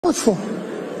What for?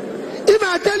 If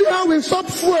I tell you how we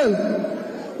stopped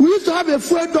fuel, we used to have a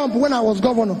fuel dump when I was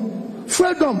governor.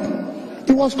 Fuel dump.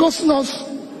 It was costing us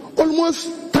almost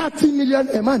 30 million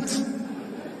a month.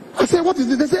 I said, what is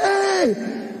it? They say, hey.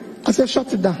 I said,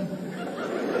 shut it down.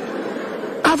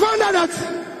 I found out that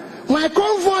my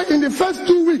convoy in the first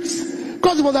 2 weeks,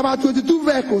 because it was about 22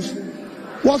 vehicles,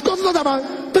 was costing us about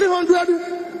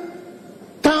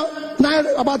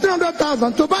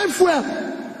 300,000 to buy fuel.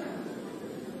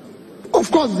 Of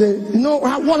course, you know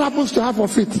what happens to half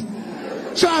of it.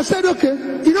 So I said, okay,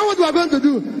 you know what we are going to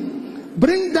do?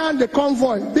 Bring down the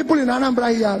convoy. People in Anambra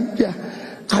here,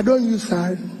 I don't use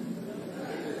that.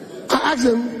 I asked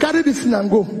them, carry this thing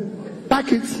and go.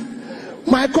 Pack it.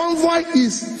 My convoy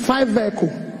is 5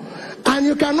 vehicles. And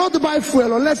you cannot buy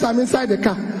fuel unless I'm inside the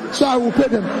car. So I will pay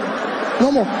them.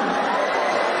 No more.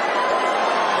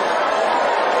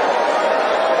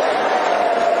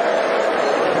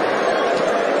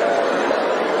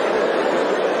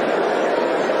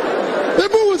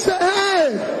 People will say,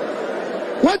 hey,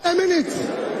 wait a minute.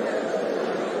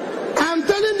 I'm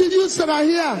telling the youths that are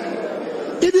here,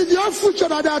 it is your future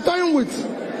that they are toying with.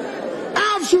 I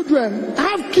have children, I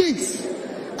have kids.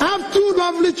 I have 2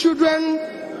 lovely children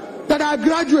that are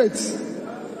graduates.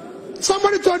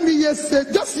 Somebody told me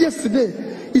yesterday, just yesterday,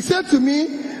 he said to me,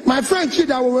 my friend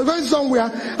Chida, we were going somewhere,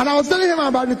 and I was telling him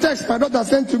about the text my daughter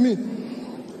sent to me.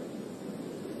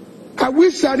 I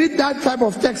wish I read that type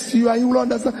of text to you and you will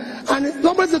understand. And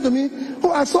somebody said to me,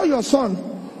 oh, I saw your son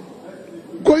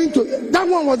going to, that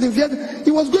one was in Vietnam.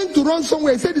 He was going to run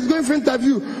somewhere. He said he's going for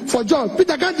interview for job.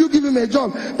 Peter, can't you give him a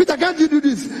job? Peter, can't you do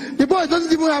this? The boy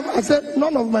doesn't even have, I said,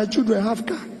 none of my children have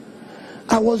car.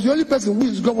 I was the only person who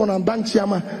is governor and bank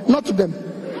chairman, not to them.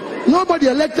 Nobody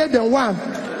elected them one.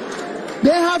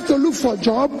 They have to look for a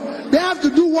job. They have to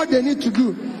do what they need to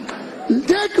do.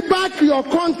 Take back your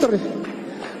country.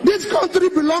 This country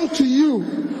belongs to you.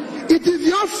 It is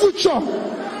your future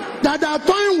that they are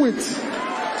toying with.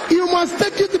 You must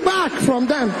take it back from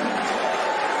them.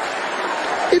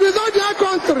 It is not your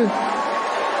country.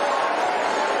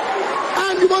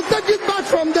 And you must take it back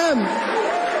from them.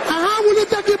 And how will you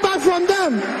take it back from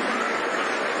them?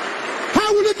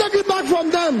 How will you take it back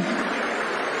from them?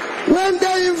 When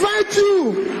they invite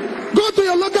you, go to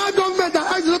your local government and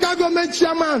ask the local government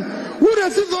chairman who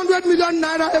receives 100 million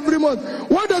naira every month.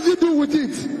 What does he do with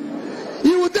it?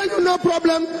 He will tell you no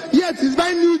problem, yet he's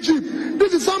buying new Jeep.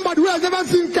 This is somebody who has never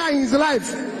seen car in his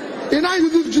life. He now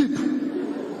uses Jeep.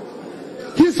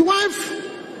 His wife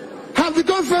has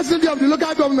become first lady of the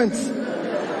local government.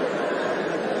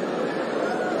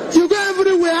 You go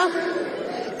everywhere,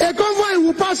 a convoy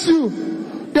will pass you.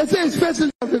 They say it's first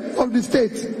lady of the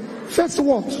state. First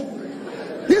what?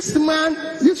 This man,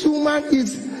 this woman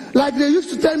is like they used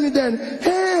to tell me then,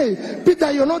 hey, Peter,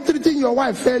 you're not treating your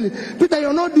wife fairly. Peter,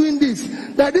 you're not doing this.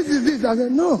 That this is this. I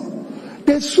said, no.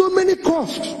 There's so many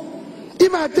costs.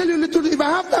 If I tell you little, if I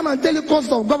have time and tell you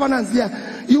cost of governance here,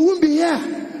 you won't be here.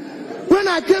 When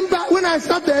I came back, when I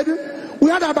started, we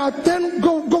had about 10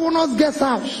 governors' guest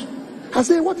house. I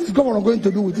said, what is governor going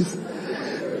to do with this?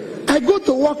 I go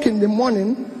to work in the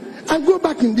morning and go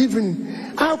back in the evening.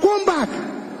 I'll come back.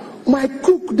 My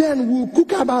cook then will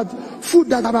cook about food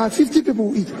that about 50 people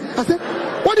will eat. I said,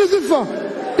 what is this for?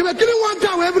 They were killing 1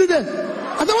 cow every day.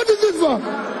 I said, what is this for?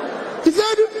 He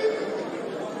said,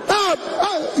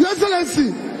 Your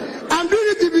Excellency, I'm doing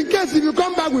it in case if you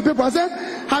come back with people. I said,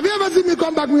 have you ever seen me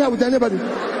come back here with anybody?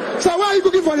 So why are you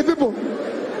cooking for the people?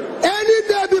 Any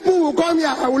day people will come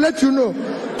here, I will let you know.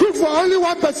 Cook for only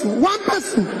 1 person. 1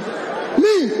 person.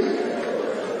 Me.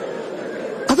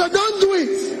 I said, don't do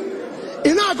it.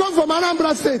 You know, I come from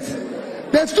Anambra State.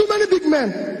 There's too many big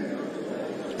men.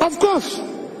 Of course.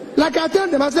 Like I told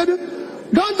them, I said,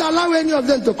 don't allow any of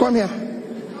them to come here.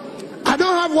 I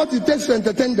don't have what it takes to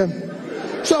entertain them.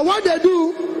 So what they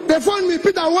do, they phone me,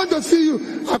 Peter, I want to see you.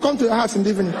 I come to your house in the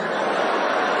evening.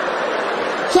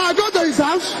 So I go to his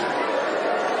house,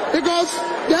 because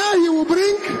there he will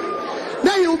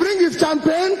bring his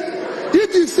champagne,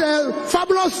 eat his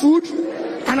fabulous food,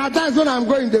 and at times when I'm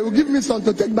going, they will give me some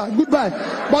to take back. Goodbye.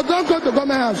 But don't go to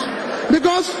government house.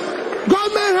 Because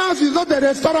government house is not a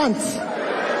restaurant.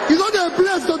 It's not a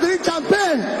place to drink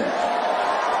champagne.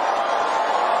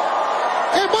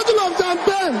 A bottle of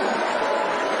champagne.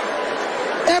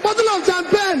 A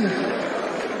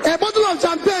bottle of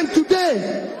champagne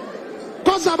today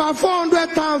costs about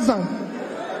 400,000,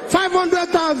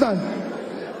 500,000.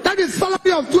 That is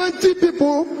salary of 20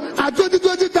 people at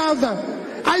 20,000.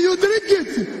 And you drink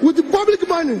it with the public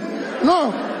money.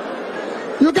 No,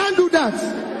 you can't do that.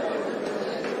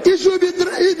 It should be,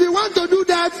 if you want to do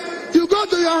that, you go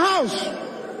to your house.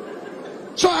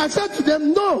 So I said to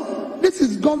them, no, this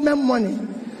is government money.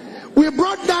 We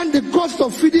brought down the cost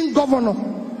of feeding governor.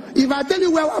 If I tell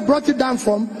you where I brought it down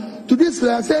from, to this,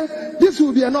 I say, this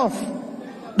will be enough.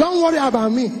 Don't worry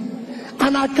about me.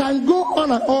 And I can go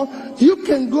on and on. You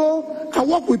can go and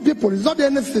work with people. It's not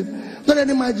anything, not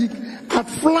any magic. I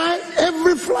fly,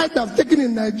 every flight I've taken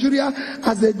in Nigeria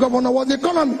as a governor was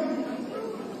economy.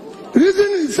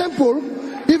 Reason is simple.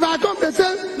 If I come, they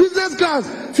say business class,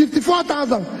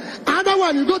 54,000. Another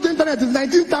one, you go to internet, is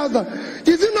 19,000.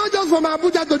 Is it not just from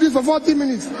Abuja to this for 40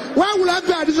 minutes? Why would I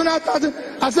pay additional 1,000?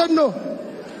 I said no.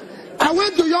 I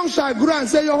went to Young Shagura and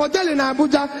said, your hotel in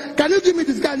Abuja, can you give me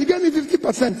this guy? He gave me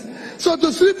 50%. So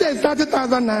to sleep there is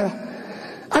 30,000 naira.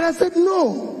 And I said,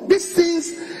 no, these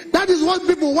things, that is what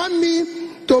people want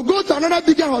me to go to another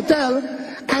bigger hotel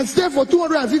and stay for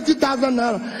 250,000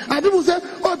 naira. And people say,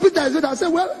 oh, Peter is it. I said,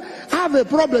 well, I have a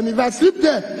problem. If I sleep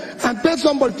there and pay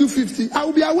somebody 250, I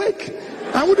will be awake.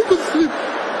 I wouldn't go to sleep.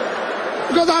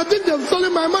 Because I think they've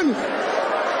stolen my money.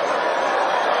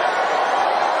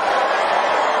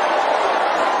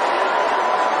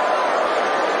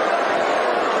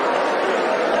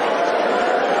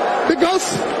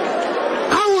 Because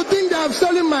I would think they have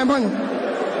stolen my money.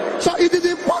 So it is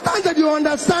important that you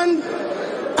understand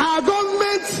our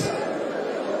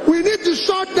government, we need to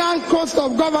shut down cost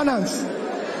of governance.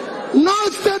 No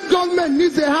state government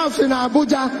needs a house in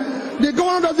Abuja. The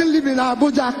governor doesn't live in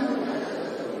Abuja.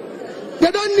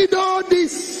 They don't need all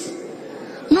this.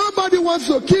 Nobody wants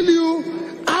to kill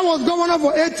you. I was governor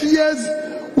for 8 years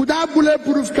without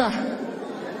bulletproof car.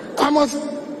 I must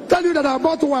tell you that I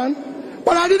bought one,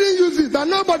 but I didn't use it and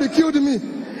nobody killed me.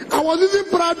 I was using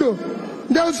Prado.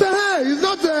 They will say, hey, it's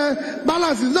not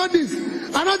balance, it's not this.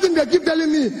 I don't think they keep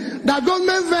telling me that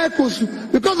government vehicles,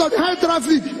 because of the high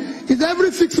traffic, is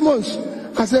every 6 months.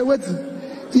 I said, wait,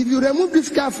 if you remove this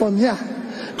car from here,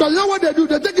 because you know what they do?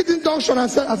 They take it into auction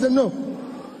and say, I said, no,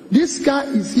 this car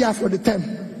is here for the term.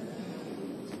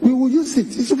 We will use it.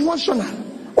 It's functional.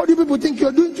 What do people think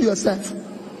you're doing to yourself?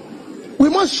 We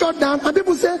must shut down. And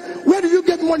people say, where did you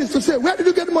get money? To say, where did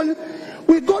you get money?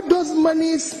 We got those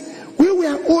monies. We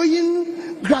were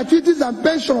owing gratuities and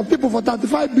pension of people for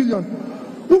 35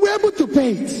 billion. We were able to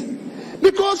pay it.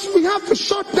 Because we have to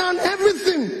shut down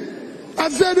everything. I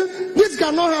said, this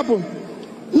cannot happen.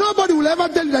 Nobody will ever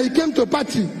tell you that he came to a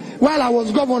party while I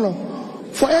was governor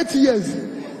for 8 years.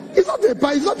 It's not a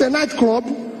party, it's not a nightclub.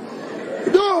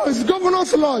 No, it's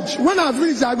governor's lodge. When I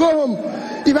finish, I go home.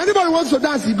 If anybody wants to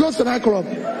dance, he goes to nightclub.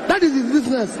 That is his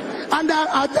business. And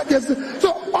I take this.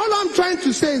 So all I'm trying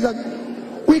to say is that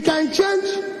we can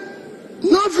change.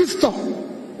 No visitor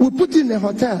will put in a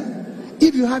hotel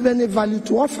if you have any value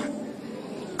to offer.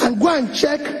 And go and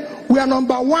check. We are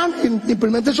 #1 in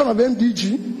implementation of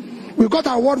MDG. We got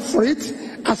an award for it.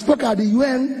 I spoke at the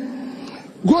UN.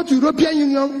 Go to European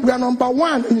Union. We are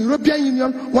 #1 in European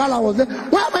Union while I was there.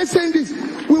 Why am I saying this?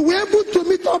 We were able to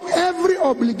meet up every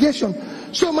obligation.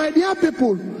 So my dear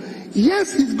people,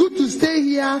 yes, it's good to stay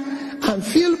here and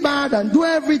feel bad and do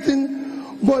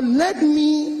everything. But let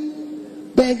me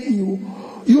beg you,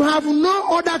 you have no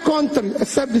other country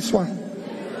except this one.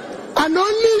 And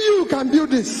only you can do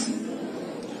this.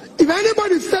 If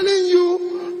anybody is telling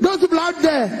you, those people out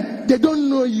there, they don't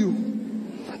know you.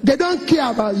 They don't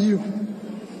care about you.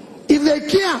 If they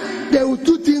care, they will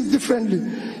do things differently.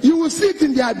 You will see it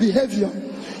in their behavior.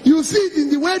 You will see it in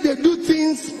the way they do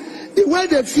things, the way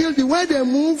they feel, the way they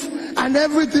move, and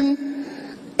everything.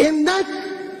 In that,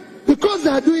 because they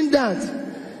are doing that,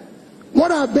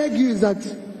 what I beg you is that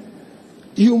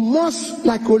you must,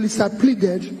 like Olisa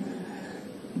pleaded,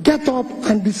 get up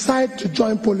and decide to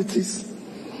join politics.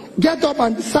 Get up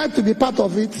and decide to be part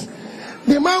of it.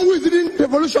 The man who is leading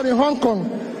revolution in Hong Kong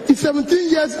is 17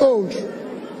 years old.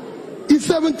 He's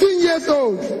 17 years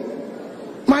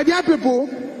old. My dear people,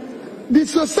 the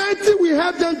society we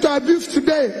have them to abuse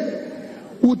today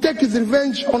will take its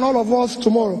revenge on all of us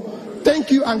tomorrow.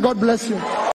 Thank you and God bless you.